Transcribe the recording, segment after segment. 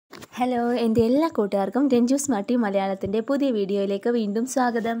Hello, എൻ്റെ എല്ലാ കൂട്ടുകാർക്കും രഞ്ജുസ്മാർട്ടി മലയാളത്തിൻ്റെ പുതിയ വീഡിയോയിലേക്ക് വീണ്ടും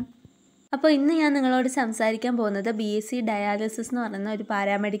സ്വാഗതം. അപ്പോൾ ഇന്ന് ഞാൻ നിങ്ങളോട് സംസാരിക്കാൻ പോകുന്നത് BSc ഡയാലിസിസ് എന്ന് പറയുന്ന ഒരു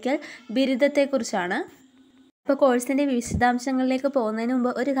പാരാമെഡിക്കൽ ബിരുദത്തെക്കുറിച്ചാണ്. അപ്പോൾ കോഴ്സിൻ്റെ വിശദാംശങ്ങളിലേക്ക് പോകുന്നതിന് മുമ്പ്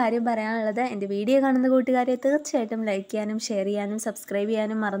ഒരു കാര്യം പറയാനുള്ളത്, എൻ്റെ വീഡിയോ കാണുന്ന കൂട്ടുകാരെ തീർച്ചയായിട്ടും ലൈക്ക് ചെയ്യാനും ഷെയർ ചെയ്യാനും സബ്സ്ക്രൈബ്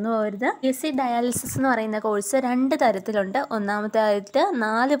ചെയ്യാനും മറന്നു പോകരുത്. BSc ഡയാലിസിസ് എന്ന് പറയുന്ന കോഴ്സ് 2 തരത്തിലുണ്ട്. ഒന്നാമതായിട്ട്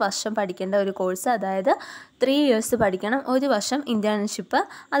 4 വർഷം പഠിക്കേണ്ട ഒരു കോഴ്സ്, അതായത് 3 years പഠിക്കണം, 1 വർഷം ഇൻറ്റേൺഷിപ്പ്.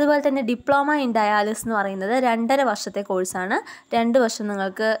 അതുപോലെ തന്നെ ഡിപ്ലോമ ഇൻ ഡയാലിസിസ് എന്ന് പറയുന്നത് 2.5 വർഷത്തെ കോഴ്സാണ്. 2 വർഷം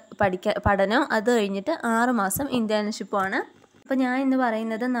നിങ്ങൾക്ക് പഠനം, അത് കഴിഞ്ഞിട്ട് 6 മാസം ഇൻറ്റേൺഷിപ്പുമാണ്. അപ്പോൾ ഞാൻ ഇന്ന്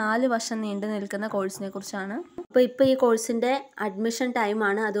പറയുന്നത് 4 വർഷം നീണ്ടു നിൽക്കുന്ന കോഴ്സിനെ കുറിച്ചാണ്. ഇപ്പോൾ ഈ കോഴ്സിൻ്റെ അഡ്മിഷൻ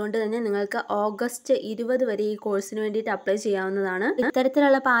ടൈമാണ്. അതുകൊണ്ട് തന്നെ നിങ്ങൾക്ക് ഓഗസ്റ്റ് 20 വരെ ഈ കോഴ്സിന് വേണ്ടിയിട്ട് അപ്ലൈ ചെയ്യാവുന്നതാണ്.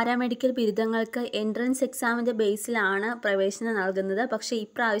 ഇത്തരത്തിലുള്ള പാരാമെഡിക്കൽ ബിരുദങ്ങൾക്ക് എൻട്രൻസ് എക്സാമിൻ്റെ ബേസിലാണ് പ്രവേശനം നൽകുന്നത്. പക്ഷേ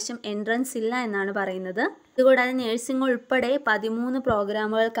ഇപ്രാവശ്യം എൻട്രൻസ് ഇല്ല എന്നാണ് പറയുന്നത്. ഇതുകൂടാതെ നേഴ്സിംഗ് ഉൾപ്പെടെ 13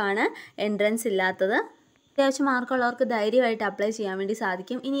 പ്രോഗ്രാമുകൾക്കാണ് എൻട്രൻസ് ഇല്ലാത്തത്. അത്യാവശ്യം മാർക്കുള്ളവർക്ക് ധൈര്യമായിട്ട് അപ്ലൈ ചെയ്യാൻ വേണ്ടി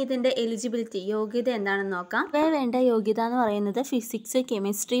സാധിക്കും. ഇനി ഇതിൻ്റെ എലിജിബിലിറ്റി, യോഗ്യത എന്താണെന്ന് നോക്കാം. വേണ്ട യോഗ്യത എന്ന് പറയുന്നത് ഫിസിക്സ്,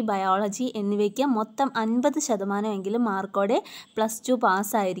 കെമിസ്ട്രി, ബയോളജി എന്നിവയ്ക്ക് മൊത്തം 50% മാർക്കോടെ +2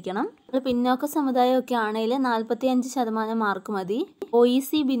 പാസ്സായിരിക്കണം. പിന്നോക്ക സമുദായമൊക്കെ ആണെങ്കിൽ 45% മാർക്ക് മതി.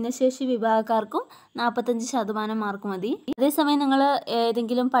 OEC ഭിന്നശേഷി വിഭാഗക്കാർക്കും 45% മാർക്ക് മതി. അതേസമയം നിങ്ങൾ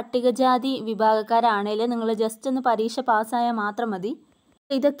ഏതെങ്കിലും പട്ടികജാതി വിഭാഗക്കാരാണെങ്കിൽ നിങ്ങൾ ജസ്റ്റ് ഒന്ന് പരീക്ഷ പാസ്സായാൽ മാത്രം മതി.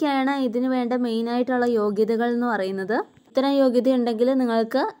 ഇതൊക്കെയാണ് ഇതിന് വേണ്ട മെയിനായിട്ടുള്ള യോഗ്യതകൾ എന്ന് പറയുന്നത്. ഇത്തരം യോഗ്യത ഉണ്ടെങ്കിൽ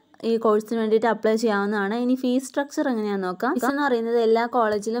നിങ്ങൾക്ക് ഈ കോഴ്സിന് വേണ്ടിയിട്ട് അപ്ലൈ ചെയ്യാവുന്നതാണ്. ഇനി ഫീസ് സ്ട്രക്ചർ എങ്ങനെയാണെന്ന് നോക്കാം. ഫീസ് എന്ന് പറയുന്നത് എല്ലാ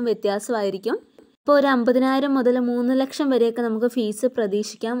കോളേജിലും വ്യത്യാസമായിരിക്കും. ഇപ്പോൾ ഒരു 50,000 മുതൽ 3 ലക്ഷം വരെയൊക്കെ നമുക്ക് ഫീസ്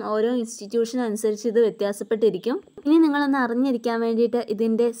പ്രതീക്ഷിക്കാം. ഓരോ ഇൻസ്റ്റിറ്റ്യൂഷൻ അനുസരിച്ച് ഇത് വ്യത്യാസപ്പെട്ടിരിക്കും. ഇനി നിങ്ങളൊന്ന് അറിഞ്ഞിരിക്കാൻ വേണ്ടിയിട്ട്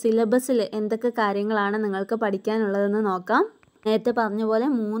ഇതിൻ്റെ സിലബസിൽ എന്തൊക്കെ കാര്യങ്ങളാണ് നിങ്ങൾക്ക് പഠിക്കാനുള്ളതെന്ന് നോക്കാം. നേരത്തെ പറഞ്ഞ പോലെ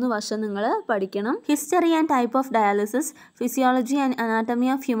 3 വർഷം നിങ്ങൾ പഠിക്കണം. History and type of dialysis, physiology and anatomy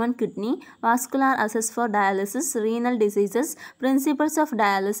of human kidney, vascular assess four dialysis, renal diseases, principles of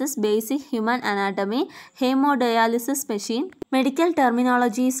dialysis, basic human anatomy, ഹെമോഡയാലിസിസ് machine, medical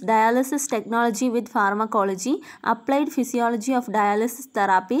terminologies, dialysis technology with pharmacology, applied physiology of dialysis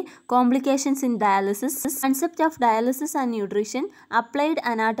therapy, complications in dialysis, concept of dialysis and nutrition, applied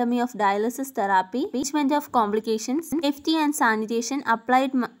anatomy of dialysis therapy, management of complications, safety and sanitation,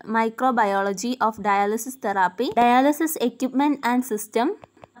 applied microbiology of dialysis therapy, dialysis equipment and system,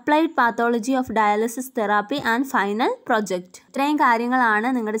 applied pathology of dialysis therapy and final project. ഇത്രയും കാര്യങ്ങളാണ്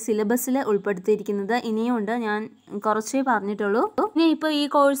നിങ്ങളുടെ സിലബസിൽ ഉൾപ്പെടുത്തിയിരിക്കുന്നത്. ഇനിയും ഉണ്ട്, ഞാൻ കുറച്ചേ പറഞ്ഞിട്ടുള്ളൂ. ഇനി ഇപ്പോൾ ഈ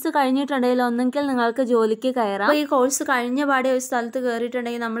കോഴ്സ് കഴിഞ്ഞിട്ടുണ്ടെങ്കിൽ ഒന്നെങ്കിൽ നിങ്ങൾക്ക് ജോലിക്ക് കയറാം. ഈ കോഴ്സ് കഴിഞ്ഞ പാടെ ഒരു സ്ഥലത്ത്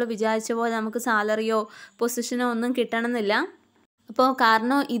കയറിയിട്ടുണ്ടെങ്കിൽ നമ്മൾ വിചാരിച്ച പോലെ നമുക്ക് സാലറിയോ പൊസിഷനോ ഒന്നും കിട്ടണമെന്നില്ല. അപ്പോൾ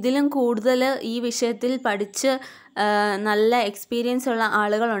കാരണം ഇതിലും കൂടുതൽ ഈ വിഷയത്തിൽ പഠിച്ച് നല്ല എക്സ്പീരിയൻസ് ഉള്ള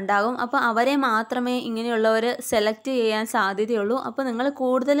ആളുകളുണ്ടാകും. അപ്പോൾ അവരെ മാത്രമേ ഇങ്ങനെയുള്ളവർ സെലക്ട് ചെയ്യാൻ സാധ്യതയുള്ളൂ. അപ്പോൾ നിങ്ങൾ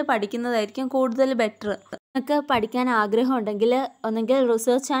കൂടുതൽ പഠിക്കുന്നതായിരിക്കും കൂടുതൽ ബെറ്റർ. നിങ്ങൾക്ക് പഠിക്കാൻ ആഗ്രഹം ഉണ്ടെങ്കിൽ ഒന്നെങ്കിൽ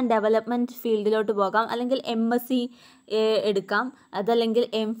റിസർച്ച് ആൻഡ് ഡെവലപ്മെൻറ്റ് ഫീൽഡിലോട്ട് പോകാം, അല്ലെങ്കിൽ MSc എടുക്കാം, അതല്ലെങ്കിൽ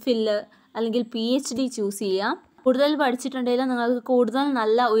MPhil അല്ലെങ്കിൽ PhD ചൂസ് ചെയ്യാം. കൂടുതൽ പഠിച്ചിട്ടുണ്ടെങ്കിൽ നിങ്ങൾക്ക് കൂടുതൽ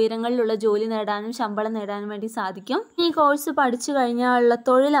നല്ല ഉയരങ്ങളിലുള്ള ജോലി നേടാനും ശമ്പളം നേടാനും വേണ്ടി സാധിക്കും. ഈ കോഴ്സ് പഠിച്ചു കഴിഞ്ഞാലുള്ള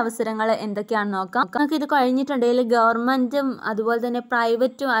തൊഴിലവസരങ്ങൾ എന്തൊക്കെയാണെന്ന് നോക്കാം. നിങ്ങൾക്ക് ഇത് കഴിഞ്ഞിട്ടുണ്ടെങ്കിൽ ഗവൺമെൻറ്റും അതുപോലെ തന്നെ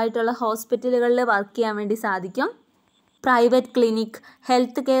പ്രൈവറ്റും ആയിട്ടുള്ള ഹോസ്പിറ്റലുകളിൽ വർക്ക് ചെയ്യാൻ വേണ്ടി സാധിക്കും. Private clinic,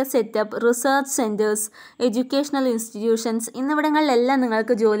 health care setup, research centres, educational institutions എന്നിവിടങ്ങളിലെല്ലാം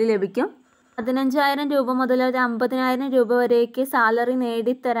നിങ്ങൾക്ക് ജോലി ലഭിക്കും. 15,000 രൂപ മുതൽ ഒരു 50,000 രൂപ വരെയൊക്കെ സാലറി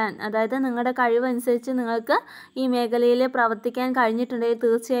നേടിത്തരാൻ, അതായത് നിങ്ങളുടെ കഴിവനുസരിച്ച് നിങ്ങൾക്ക് ഈ മേഖലയിൽ പ്രവർത്തിക്കാൻ കഴിഞ്ഞിട്ടുണ്ടെങ്കിൽ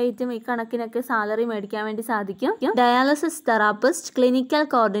തീർച്ചയായിട്ടും ഈ കണക്കിനൊക്കെ സാലറി മേടിക്കാൻ വേണ്ടി സാധിക്കും. Dialysis therapist, clinical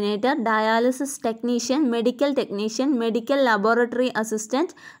coordinator, dialysis technician, medical laboratory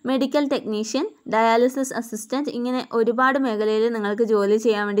assistant, medical technician, dialysis assistant, ഇങ്ങനെ ഒരുപാട് മേഖലയിൽ നിങ്ങൾക്ക് ജോലി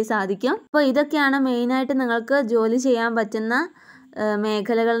ചെയ്യാൻ വേണ്ടി സാധിക്കും. അപ്പോൾ ഇതൊക്കെയാണ് മെയിനായിട്ട് നിങ്ങൾക്ക് ജോലി ചെയ്യാൻ പറ്റുന്ന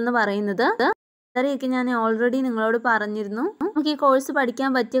മേഖലകൾ എന്ന് പറയുന്നത്. ഇത്രയൊക്കെ ഞാൻ ഓൾറെഡി നിങ്ങളോട് പറഞ്ഞിരുന്നു. നമുക്ക് ഈ കോഴ്സ് പഠിക്കാൻ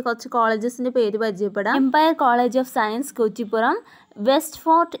പറ്റിയ കുറച്ച് കോളേജസിൻ്റെ പേര് പരിചയപ്പെടാം. Empire college of science Kuttippuram, west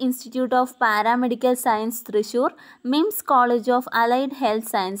fort institute of paramedical science Thrissur, MIMS college of allied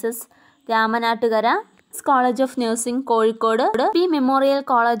health sciences Ramanattukara, college of nursing Kozhikode, P memorial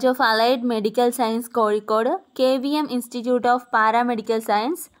college of allied medical science Kozhikode, KVM institute of paramedical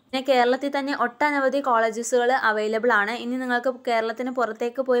science. പിന്നെ കേരളത്തിൽ തന്നെ ഒട്ടനവധി കോളേജസുകൾ available ആണ്. ഇനി നിങ്ങൾക്ക് കേരളത്തിന്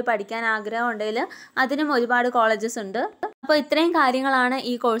പുറത്തേക്ക് പോയി പഠിക്കാൻ ആഗ്രഹം ഉണ്ടെങ്കിൽ അതിനും ഒരുപാട് കോളേജസ് ഉണ്ട്. അപ്പോൾ ഇത്രയും കാര്യങ്ങളാണ്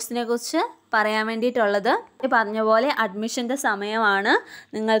ഈ കോഴ്സിനെ കുറിച്ച് പറയാൻ വേണ്ടിയിട്ടുള്ളത്. പറഞ്ഞ പോലെ അഡ്മിഷൻ്റെ സമയമാണ്.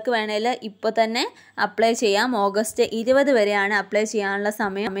 നിങ്ങൾക്ക് വേണേൽ ഇപ്പോൾ തന്നെ അപ്ലൈ ചെയ്യാം. ഓഗസ്റ്റ് 20 വരെയാണ് അപ്ലൈ ചെയ്യാനുള്ള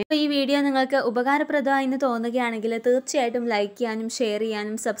സമയം. അപ്പോൾ ഈ വീഡിയോ നിങ്ങൾക്ക് ഉപകാരപ്രദമായി എന്ന് തോന്നുകയാണെങ്കിൽ തീർച്ചയായിട്ടും ലൈക്ക് ചെയ്യാനും ഷെയർ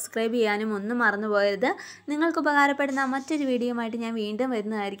ചെയ്യാനും സബ്സ്ക്രൈബ് ചെയ്യാനും ഒന്നും മറന്നു പോകരുത്. നിങ്ങൾക്ക് ഉപകാരപ്പെടുന്ന മറ്റൊരു വീഡിയോയുമായിട്ട് ഞാൻ വീണ്ടും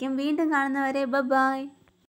വരുന്നതായിരിക്കും. വീണ്ടും കാണുന്നവരെ ബൈ.